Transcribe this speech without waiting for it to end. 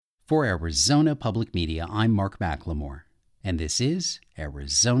For Arizona Public Media, I'm Mark McLemore, and this is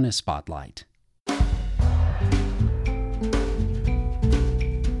Arizona Spotlight.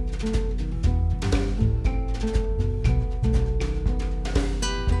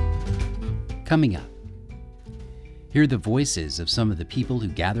 Coming up, hear the voices of some of the people who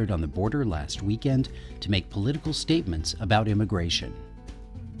gathered on the border last weekend to make political statements about immigration.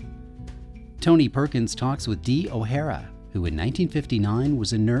 Tony Perkins talks with Dee O'Hara, who in 1959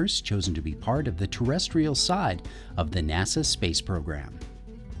 was a nurse chosen to be part of the terrestrial side of the NASA space program.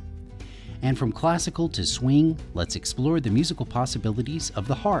 And from classical to swing, let's explore the musical possibilities of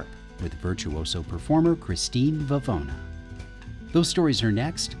the harp with virtuoso performer Christine Vivona. Those stories are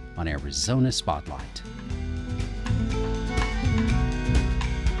next on Arizona Spotlight.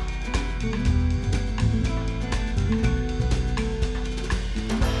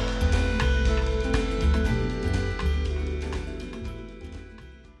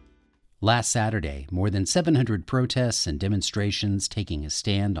 Last Saturday, more than 700 protests and demonstrations taking a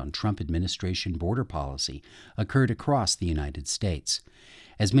stand on Trump administration border policy occurred across the United States.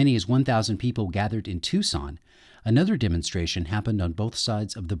 As many as 1,000 people gathered in Tucson. Another demonstration happened on both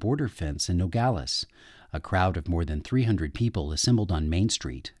sides of the border fence in Nogales. A crowd of more than 300 people assembled on Main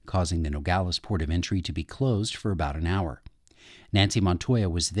Street, causing the Nogales port of entry to be closed for about an hour. Nancy Montoya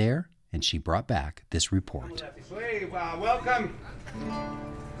was there, and she brought back this report. Hey, welcome.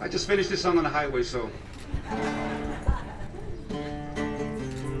 I just finished this song on the highway, so.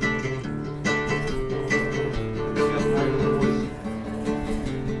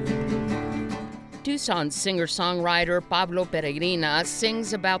 Tucson's singer-songwriter Pablo Peregrina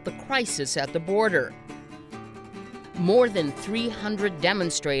sings about the crisis at the border. More than 300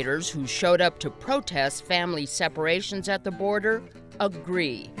 demonstrators who showed up to protest family separations at the border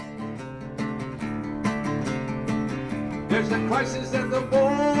agree. There's a crisis at the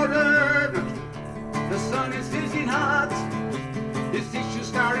border. The sun is fizzing hot. This issue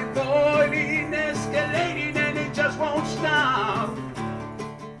started boiling, escalating, and it just won't stop.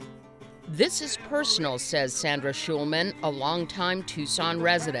 This is personal, says Sandra Schulman, a longtime Tucson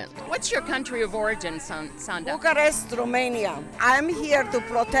resident. What's your country of origin, Sandra? Bucharest, Romania. I'm here to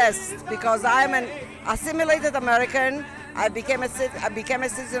protest because I'm an assimilated American. I became a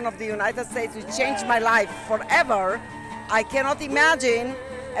citizen of the United States, which changed my life forever. I cannot imagine,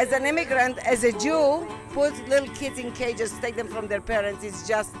 as an immigrant, as a Jew, put little kids in cages, take them from their parents.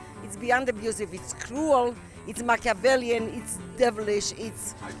 It's beyond abusive, it's cruel, it's Machiavellian, it's devilish,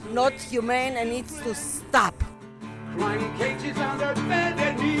 it's not humane, and needs to stop. Crying cages on their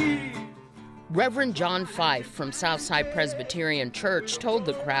bended knee. Reverend John Fife from Southside Presbyterian Church told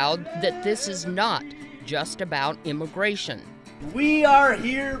the crowd that this is not just about immigration. We are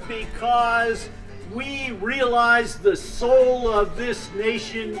here because we realize the soul of this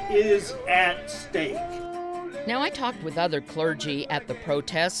nation is at stake. Now, I talked with other clergy at the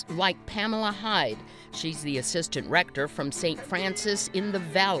protests, like Pamela Hyde. She's the assistant rector from St. Francis in the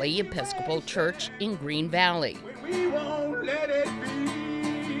Valley Episcopal Church in Green Valley. We won't let it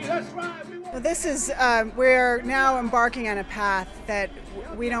be. That's right. This is, we're now embarking on a path that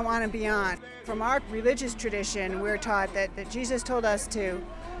we don't want to be on. From our religious tradition, we're taught that Jesus told us to,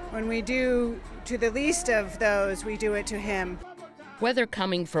 when we do to the least of those, we do it to him. Whether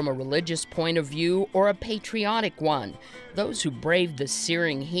coming from a religious point of view or a patriotic one, those who braved the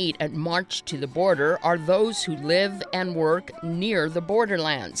searing heat and marched to the border are those who live and work near the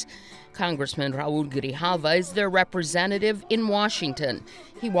borderlands. Congressman Raul Grijalva is their representative in Washington.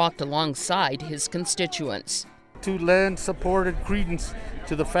 He walked alongside his constituents. To lend support and credence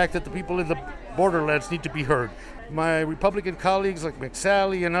to the fact that the people in the borderlands need to be heard. My Republican colleagues like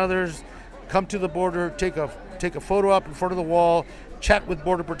McSally and others come to the border, take a photo up in front of the wall, chat with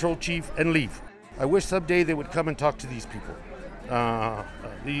Border Patrol chief, and leave. I wish someday they would come and talk to these people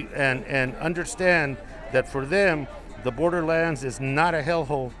and understand that for them, the borderlands is not a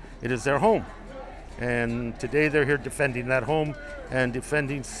hellhole, it is their home. And today they're here defending that home and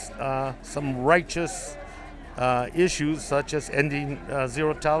defending some righteous issues such as ending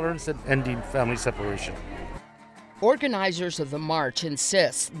zero tolerance and ending family separation. Organizers of the march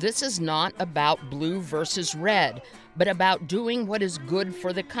insist this is not about blue versus red, but about doing what is good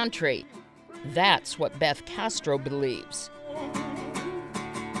for the country. That's what Beth Castro believes.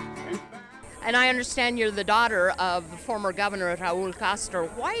 And I understand you're the daughter of the former governor Raul Castro.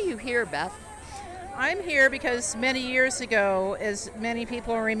 Why are you here, Beth? I'm here because many years ago, as many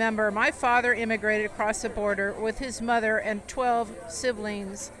people remember, my father immigrated across the border with his mother and 12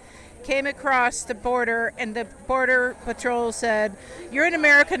 siblings. Came across the border, and the Border Patrol said, "You're in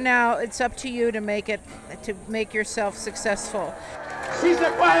America now. It's up to you to make yourself successful." Sí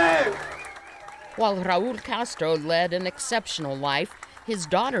se puede! While Raul Castro led an exceptional life, his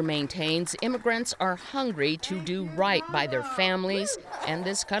daughter maintains immigrants are hungry to do right by their families and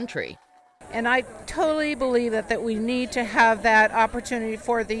this country. And I totally believe that we need to have that opportunity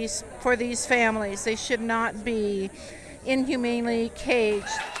for these families. They should not be inhumanely caged.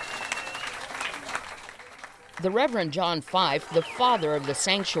 The Reverend John Fife, the father of the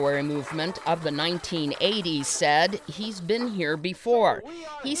sanctuary movement of the 1980s, said he's been here before.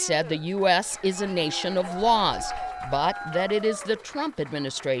 He said the U.S. is a nation of laws, but that it is the Trump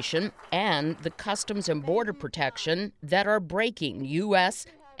administration and the Customs and Border Protection that are breaking U.S.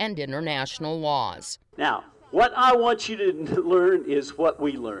 and international laws. Now, what I want you to learn is what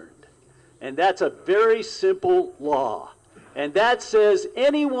we learned. And that's a very simple law. And that says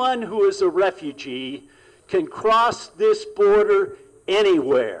anyone who is a refugee can cross this border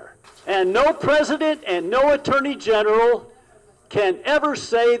anywhere. And no president and no attorney general can ever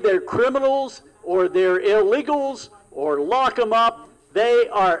say they're criminals or they're illegals or lock them up. They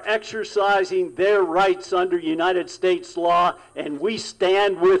are exercising their rights under United States law, and we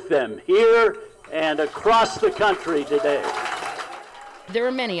stand with them here and across the country today. There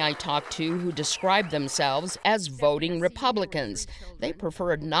are many I talked to who describe themselves as voting Republicans. They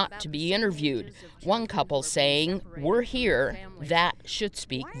preferred not to be interviewed. One couple saying, "We're here, that should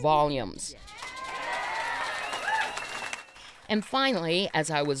speak volumes." And finally,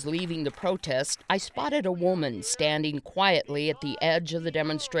 as I was leaving the protest, I spotted a woman standing quietly at the edge of the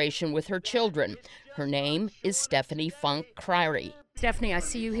demonstration with her children. Her name is Stephanie Funk Criery. Stephanie, I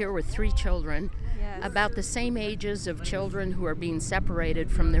see you here with 3 children, about the same ages of children who are being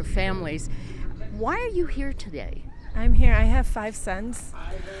separated from their families. Why are you here today? I'm here. I have 5 sons.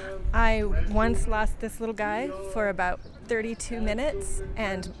 I once lost this little guy for about 32 minutes,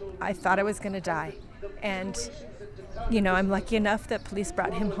 and I thought I was going to die. And, I'm lucky enough that police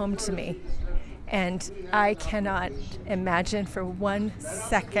brought him home to me. And I cannot imagine for 1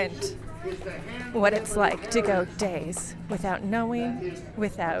 second what it's like to go days without knowing,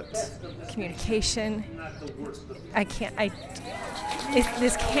 without communication.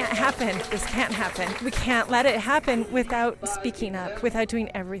 This can't happen. This can't happen. We can't let it happen without speaking up, without doing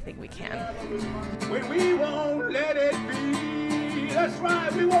everything we can. We won't let it be. That's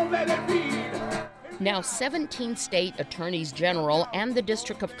right, we won't let it be. Now, 17 state attorneys general and the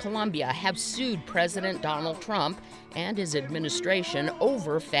District of Columbia have sued President Donald Trump and his administration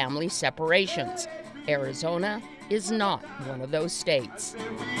over family separations. Arizona is not one of those states.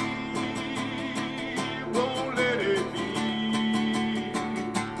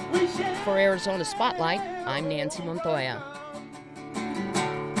 For Arizona Spotlight, I'm Nancy Montoya.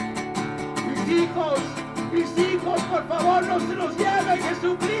 Mis hijos, por favor, no se los lleve,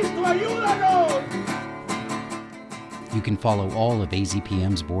 Jesucristo, ayúdanos. You can follow all of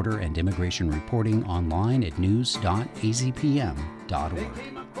AZPM's border and immigration reporting online at news.azpm.org.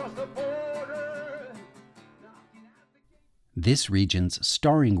 This region's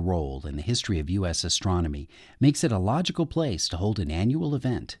starring role in the history of U.S. astronomy makes it a logical place to hold an annual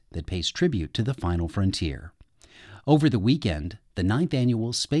event that pays tribute to the final frontier. Over the weekend, the 9th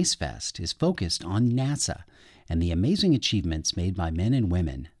annual Space Fest is focused on NASA and the amazing achievements made by men and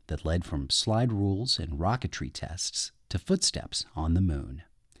women that led from slide rules and rocketry tests to footsteps on the moon.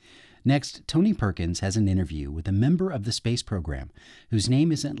 Next, Tony Perkins has an interview with a member of the space program whose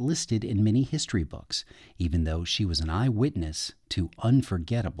name isn't listed in many history books, even though she was an eyewitness to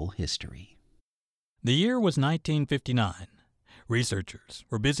unforgettable history. The year was 1959. Researchers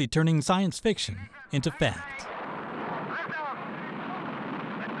were busy turning science fiction into fact.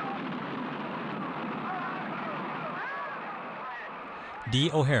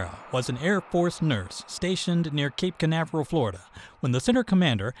 Dee O'Hara was an Air Force nurse stationed near Cape Canaveral, Florida, when the center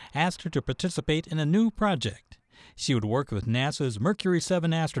commander asked her to participate in a new project. She would work with NASA's Mercury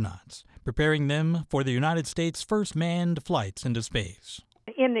 7 astronauts, preparing them for the United States' first manned flights into space.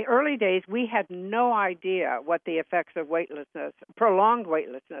 In the early days, we had no idea what the effects of weightlessness, prolonged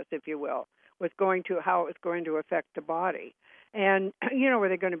weightlessness, if you will, how it was going to affect the body. And, were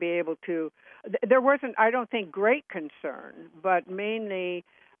they going to be able to, there wasn't, I don't think, great concern, but mainly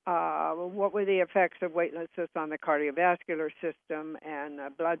what were the effects of weightlessness on the cardiovascular system and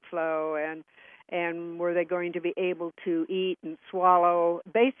blood flow, and were they going to be able to eat and swallow,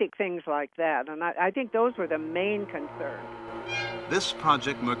 basic things like that. And I think those were the main concerns. This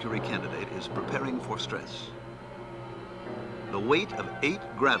Project Mercury candidate is preparing for stress. The weight of 8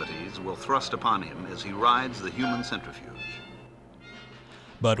 gravities will thrust upon him as he rides the human centrifuge.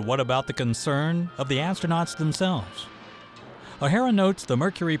 But what about the concern of the astronauts themselves? O'Hara notes the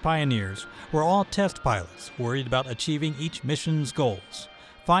Mercury pioneers were all test pilots worried about achieving each mission's goals,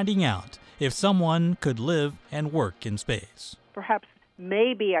 finding out if someone could live and work in space. Perhaps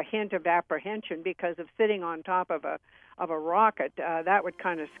maybe a hint of apprehension because of sitting on top of a rocket. That would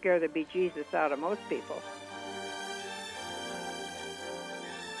kind of scare the bejesus out of most people.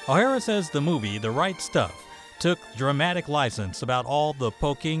 O'Hara says the movie The Right Stuff took dramatic license about all the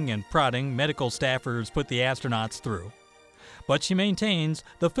poking and prodding medical staffers put the astronauts through. But she maintains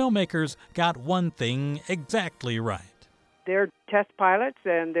the filmmakers got one thing exactly right. They're test pilots,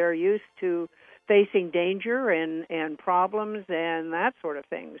 and they're used to facing danger and problems and that sort of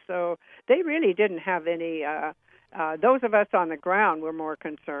thing. So they really didn't have any... those of us on the ground were more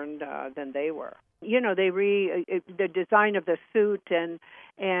concerned than they were. You know, the design of the suit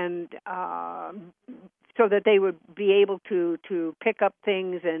and so that they would be able to pick up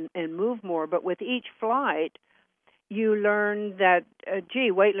things and move more. But with each flight, you learn that,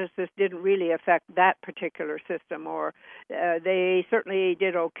 weightlessness didn't really affect that particular system, or they certainly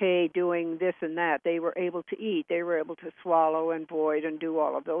did okay doing this and that. They were able to eat. They were able to swallow and void and do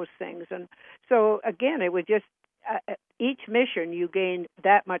all of those things. And so, again, it would just, each mission, you gained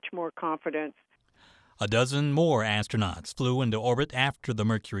that much more confidence. A dozen more astronauts flew into orbit after the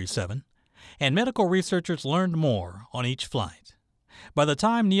Mercury 7, and medical researchers learned more on each flight. By the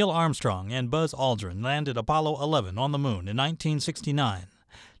time Neil Armstrong and Buzz Aldrin landed Apollo 11 on the moon in 1969,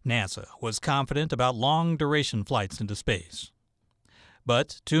 NASA was confident about long-duration flights into space.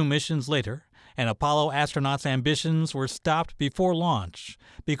 But 2 missions later, an Apollo astronaut's ambitions were stopped before launch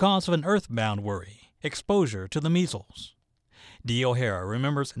because of an earthbound worry, exposure to the measles. Dee O'Hara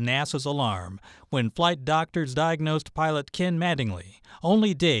remembers NASA's alarm when flight doctors diagnosed pilot Ken Mattingly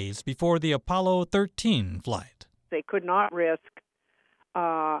only days before the Apollo 13 flight. They could not risk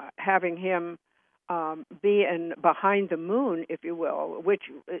having him be behind the moon, if you will, which,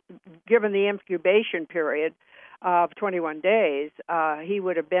 given the incubation period of 21 days, he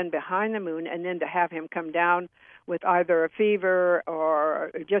would have been behind the moon, and then to have him come down with either a fever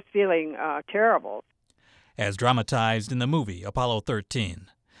or just feeling terrible. As dramatized in the movie Apollo 13,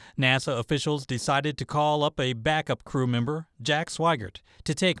 NASA officials decided to call up a backup crew member, Jack Swigert,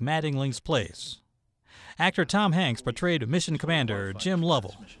 to take Mattingly's place. Actor Tom Hanks portrayed Mission Commander Jim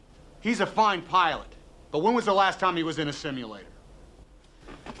Lovell. He's a fine pilot, but when was the last time he was in a simulator?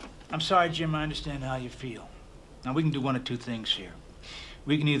 I'm sorry, Jim, I understand how you feel. Now, we can do one of two things here.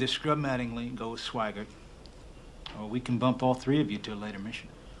 We can either scrub Mattingly and go with Swigert, or we can bump all 3 of you to a later mission.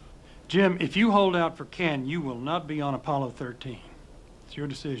 Jim, if you hold out for Ken, you will not be on Apollo 13. It's your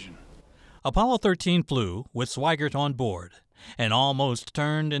decision. Apollo 13 flew with Swigert on board and almost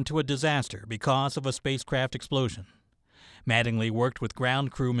turned into a disaster because of a spacecraft explosion. Mattingly worked with ground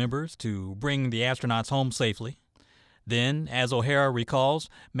crew members to bring the astronauts home safely. Then, as O'Hara recalls,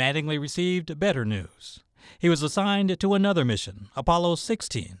 Mattingly received better news. He was assigned to another mission, Apollo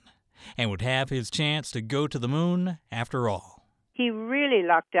 16, and would have his chance to go to the moon after all. He really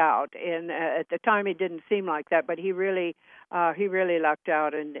lucked out, and at the time it didn't seem like that, but he really lucked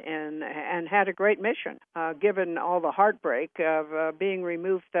out and had a great mission, given all the heartbreak of being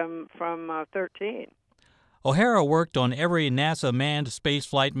removed from 13. O'Hara worked on every NASA manned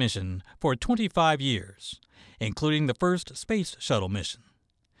spaceflight mission for 25 years, including the first space shuttle mission.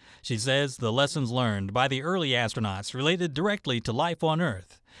 She says the lessons learned by the early astronauts related directly to life on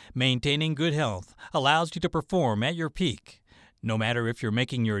Earth. Maintaining good health allows you to perform at your peak, no matter if you're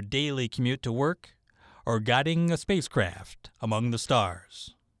making your daily commute to work or guiding a spacecraft among the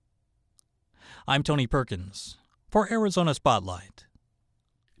stars. I'm Tony Perkins for Arizona Spotlight.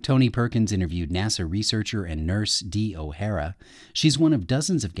 Tony Perkins interviewed NASA researcher and nurse Dee O'Hara. She's one of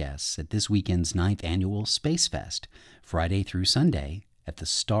dozens of guests at this weekend's 9th annual Space Fest, Friday through Sunday at the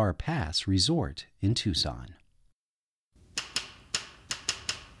Star Pass Resort in Tucson.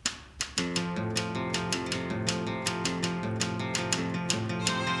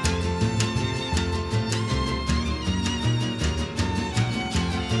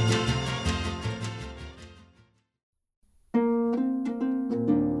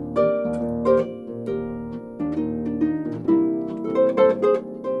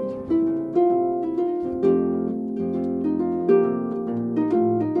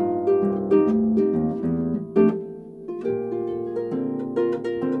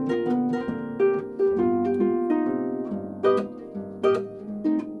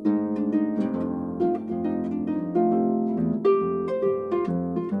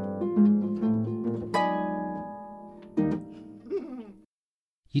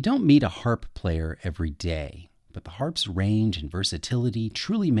 You don't meet a harp player every day, but the harp's range and versatility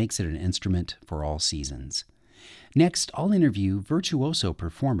truly makes it an instrument for all seasons. Next, I'll interview virtuoso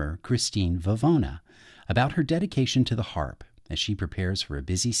performer Christine Vivona about her dedication to the harp as she prepares for a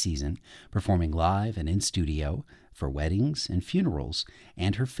busy season, performing live and in studio for weddings and funerals,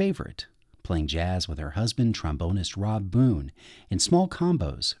 and her favorite, playing jazz with her husband, trombonist Rob Boone, in small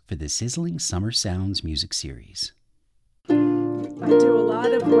combos for the Sizzling Summer Sounds music series. I do a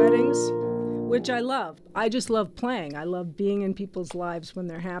lot of weddings, which I love. I just love playing. I love being in people's lives when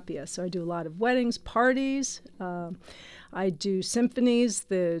they're happiest. So I do a lot of weddings, parties. I do symphonies,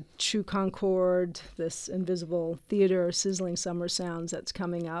 the True Concord, this Invisible Theater, Sizzling Summer Sounds that's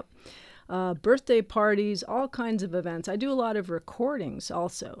coming up. Birthday parties, all kinds of events. I do a lot of recordings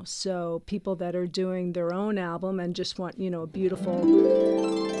also. So people that are doing their own album and just want, a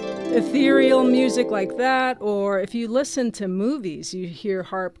beautiful ethereal music like that. Or if you listen to movies, you hear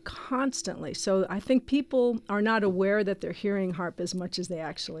harp constantly. So I think people are not aware that they're hearing harp as much as they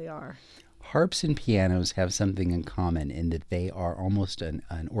actually are. Harps and pianos have something in common in that they are almost an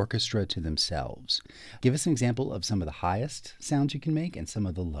orchestra to themselves. Give us an example of some of the highest sounds you can make and some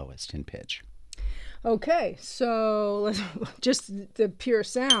of the lowest in pitch. Okay, so just the pure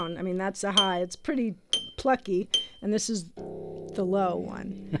sound. I mean, that's the high. It's pretty plucky, and this is the low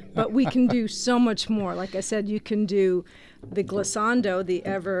one. But we can do so much more. Like I said, you can do the glissando, the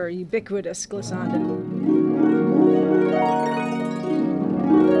ever ubiquitous glissando.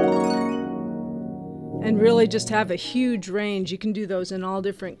 And really just have a huge range. You can do those in all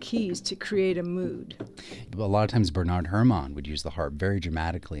different keys to create a mood. A lot of times Bernard Herrmann would use the harp very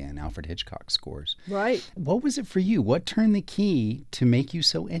dramatically in Alfred Hitchcock scores. Right. What was it for you? What turned the key to make you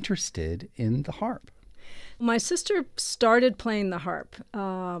so interested in the harp? My sister started playing the harp.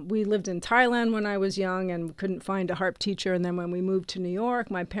 We lived in Thailand when I was young and couldn't find a harp teacher. And then when we moved to New York,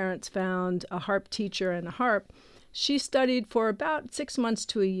 my parents found a harp teacher and a harp. She studied for about 6 months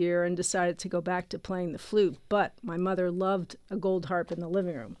to a year and decided to go back to playing the flute, but my mother loved a gold harp in the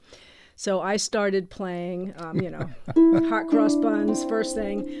living room. So I started playing, hot cross buns, first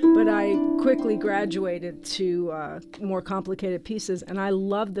thing, but I quickly graduated to more complicated pieces, and I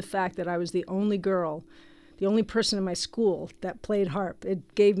loved the fact that I was the only girl, the only person in my school that played harp.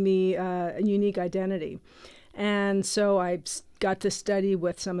 It gave me a unique identity. And so I got to study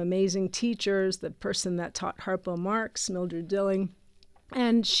with some amazing teachers, the person that taught Harpo Marx, Mildred Dilling,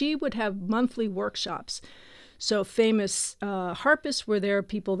 and she would have monthly workshops. So famous harpists were there,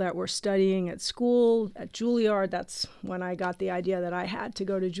 people that were studying at school, at Juilliard. That's when I got the idea that I had to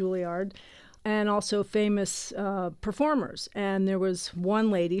go to Juilliard. And also famous performers. And there was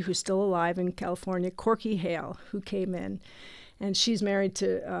one lady who's still alive in California, Corky Hale, who came in. And she's married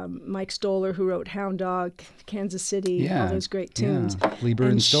to Mike Stoller, who wrote Hound Dog, Kansas City, all those great tunes. Yeah. Lieber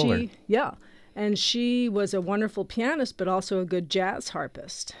and Stoller. And she was a wonderful pianist, but also a good jazz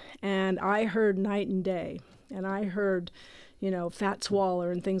harpist. And I heard Night and Day, and I heard, Fats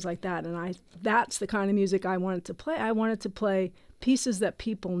Waller and things like that. And that's the kind of music I wanted to play. I wanted to play pieces that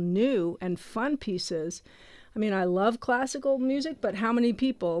people knew and fun pieces. I mean, I love classical music, but how many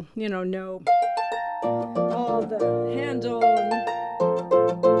people, know all the Handel and,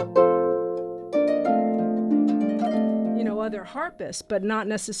 other harpists, but not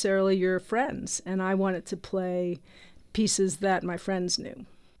necessarily your friends. And I wanted to play pieces that my friends knew.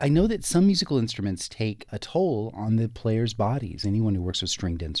 I know that some musical instruments take a toll on the players' bodies. Anyone who works with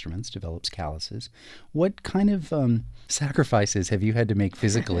stringed instruments develops calluses. What kind of sacrifices have you had to make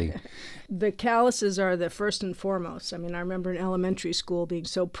physically? The calluses are the first and foremost. I mean, I remember in elementary school being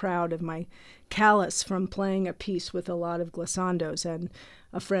so proud of my callus from playing a piece with a lot of glissandos. And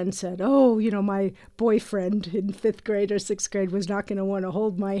a friend said, my boyfriend in 5th grade or 6th grade was not going to want to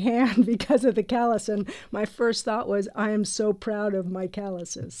hold my hand because of the callus. And my first thought was, I am so proud of my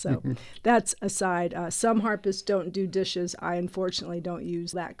calluses. So that's aside. Some harpists don't do dishes. I unfortunately don't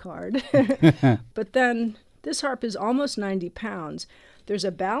use that card. But then this harp is almost 90 pounds. There's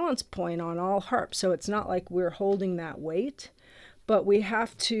a balance point on all harps, so it's not like we're holding that weight, but we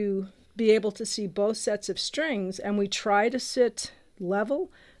have to be able to see both sets of strings, and we try to sit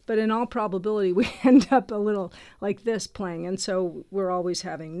level, but in all probability we end up a little like this playing, and so we're always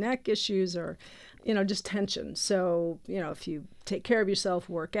having neck issues or just tension. So if you take care of yourself,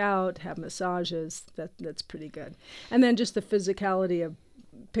 work out, have massages, that's pretty good. And then just the physicality of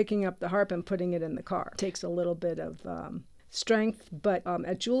picking up the harp and putting it in the car takes a little bit of strength, but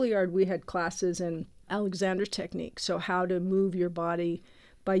at Juilliard we had classes in Alexander's technique, so how to move your body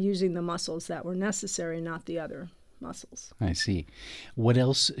by using the muscles that were necessary, not the other muscles. I see. What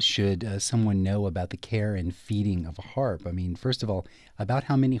else should someone know about the care and feeding of a harp? I mean, first of all, about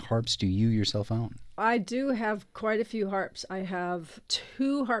how many harps do you yourself own? I do have quite a few harps. I have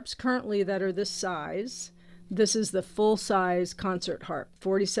 2 harps currently that are this size. This is the full-size concert harp,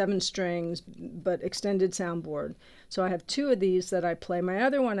 47 strings, but extended soundboard. So I have 2 of these that I play. My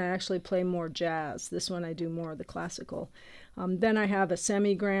other one I actually play more jazz. This one I do more of the classical. Then I have a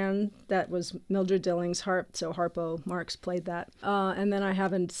semi-grand that was Mildred Dilling's harp, so Harpo Marx played that. And then I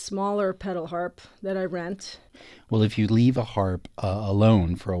have a smaller pedal harp that I rent. Well, if you leave a harp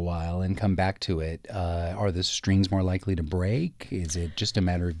alone for a while and come back to it, are the strings more likely to break? Is it just a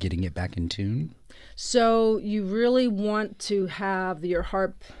matter of getting it back in tune? So you really want to have your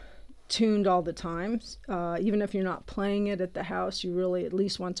harp tuned all the time. Even if you're not playing it at the house, you really at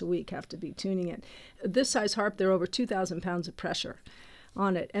least once a week have to be tuning it. This size harp, there are over 2,000 pounds of pressure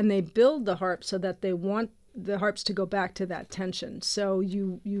on it, and they build the harp so that they want the harps to go back to that tension. So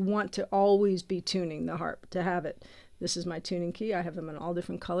you want to always be tuning the harp to have it. This is my tuning key. I have them in all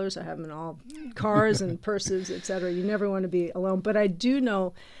different colors. I have them in all cars and purses, etc. You never want to be alone. But I do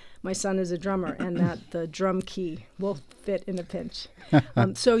know my son is a drummer, and that the drum key will fit in a pinch.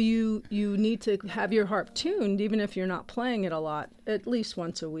 So you need to have your harp tuned, even if you're not playing it a lot, at least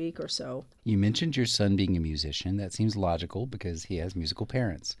once a week or so. You mentioned your son being a musician. That seems logical because he has musical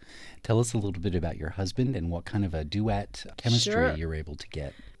parents. Tell us a little bit about your husband and what kind of a duet chemistry Sure. you're able to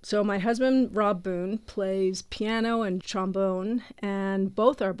get. So my husband, Rob Boone, plays piano and trombone, and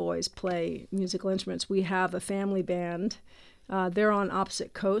both our boys play musical instruments. We have a family band. They're on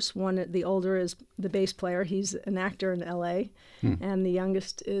opposite coasts. The older is the bass player. He's an actor in L.A., and the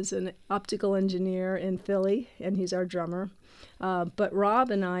youngest is an optical engineer in Philly, and he's our drummer. But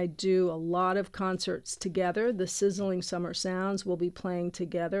Rob and I do a lot of concerts together. The Sizzling Summer Sounds will be playing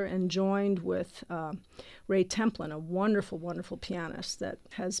together, and joined with Ray Templin, a wonderful, wonderful pianist that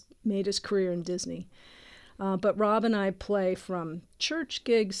has made his career in Disney. But Rob and I play from church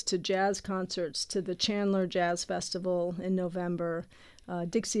gigs to jazz concerts to the Chandler Jazz Festival in November,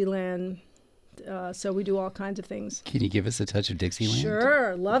 Dixieland. So we do all kinds of things. Can you give us a touch of Dixieland?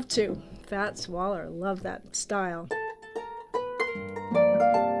 Sure, love to. Fat Swaller, love that style.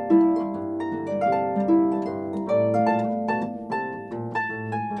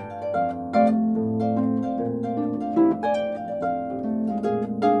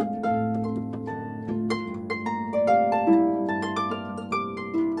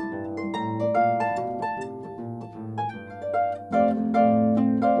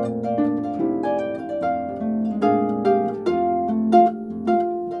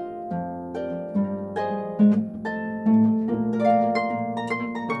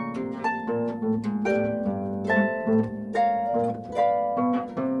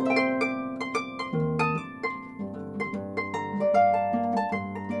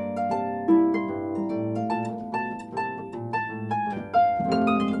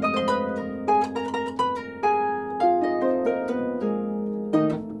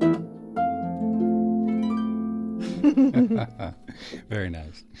 Very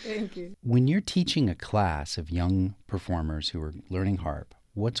nice. Thank you. When you're teaching a class of young performers who are learning harp,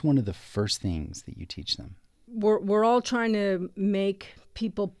 what's one of the first things that you teach them? We're all trying to make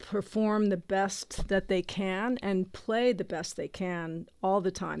people perform the best that they can and play the best they can all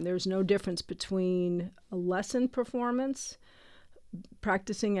the time. There's no difference between a lesson performance,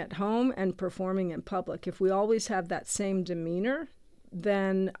 practicing at home, and performing in public. If we always have that same demeanor,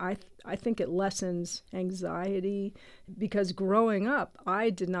 then I think it lessens anxiety, because growing up, I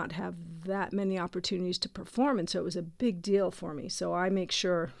did not have that many opportunities to perform, and so it was a big deal for me. So I make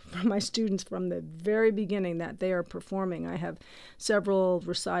sure for my students from the very beginning that they are performing. I have several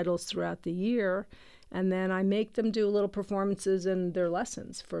recitals throughout the year, and then I make them do little performances in their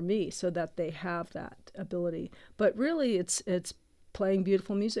lessons for me so that they have that ability. But really, it's playing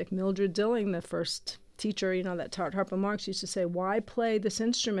beautiful music. Mildred Dilling, the first teacher, that taught Harpo Marx, used to say, why play this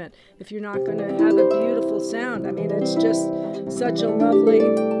instrument if you're not going to have a beautiful sound? I mean, it's just such a lovely,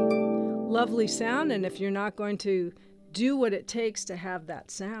 lovely sound, and if you're not going to do what it takes to have that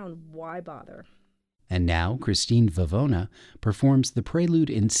sound, why bother? And now Christine Vivona performs the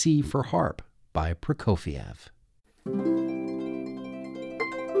Prelude in C for harp by Prokofiev.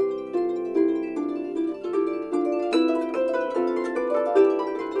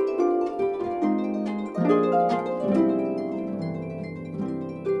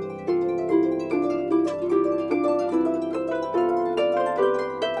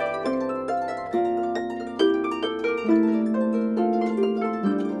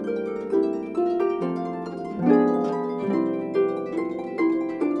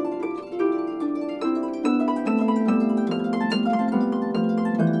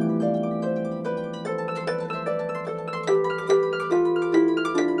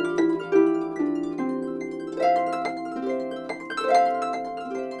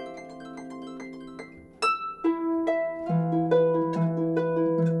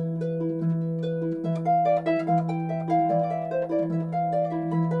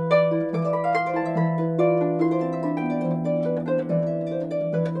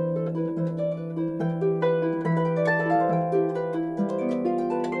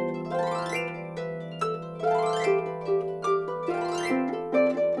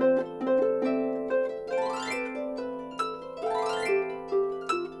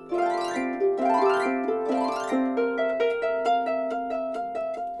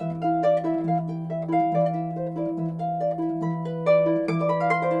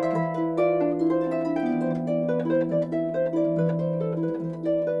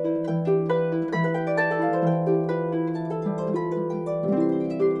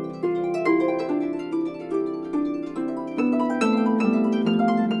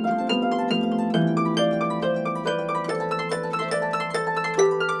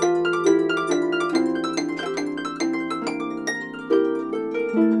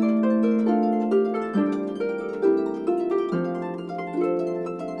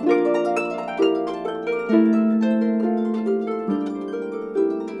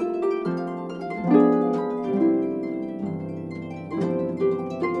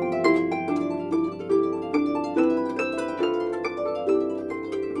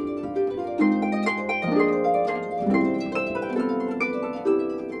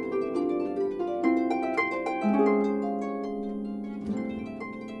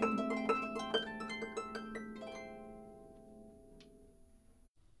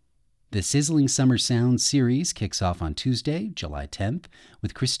 The Sizzling Summer Sound series kicks off on Tuesday, July 10th,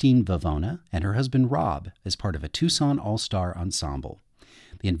 with Christine Vivona and her husband Rob as part of a Tucson all-star ensemble.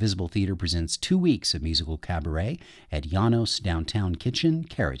 The Invisible Theater presents 2 weeks of musical cabaret at Llanos Downtown Kitchen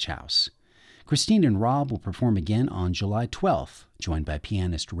Carriage House. Christine and Rob will perform again on July 12th, joined by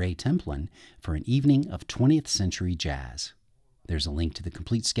pianist Ray Templin for an evening of 20th century jazz. There's a link to the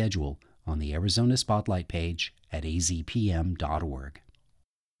complete schedule on the Arizona Spotlight page at azpm.org.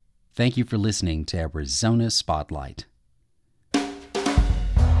 Thank you for listening to Arizona Spotlight.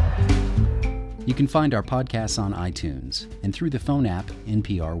 You can find our podcasts on iTunes and through the phone app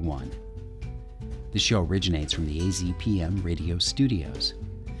NPR One. The show originates from the AZPM radio studios.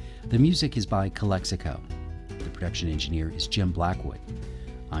 The music is by Calexico. The production engineer is Jim Blackwood.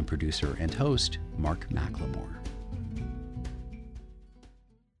 I'm producer and host Mark McLemore.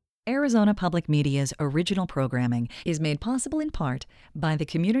 Arizona Public Media's original programming is made possible in part by the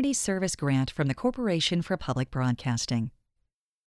Community Service Grant from the Corporation for Public Broadcasting.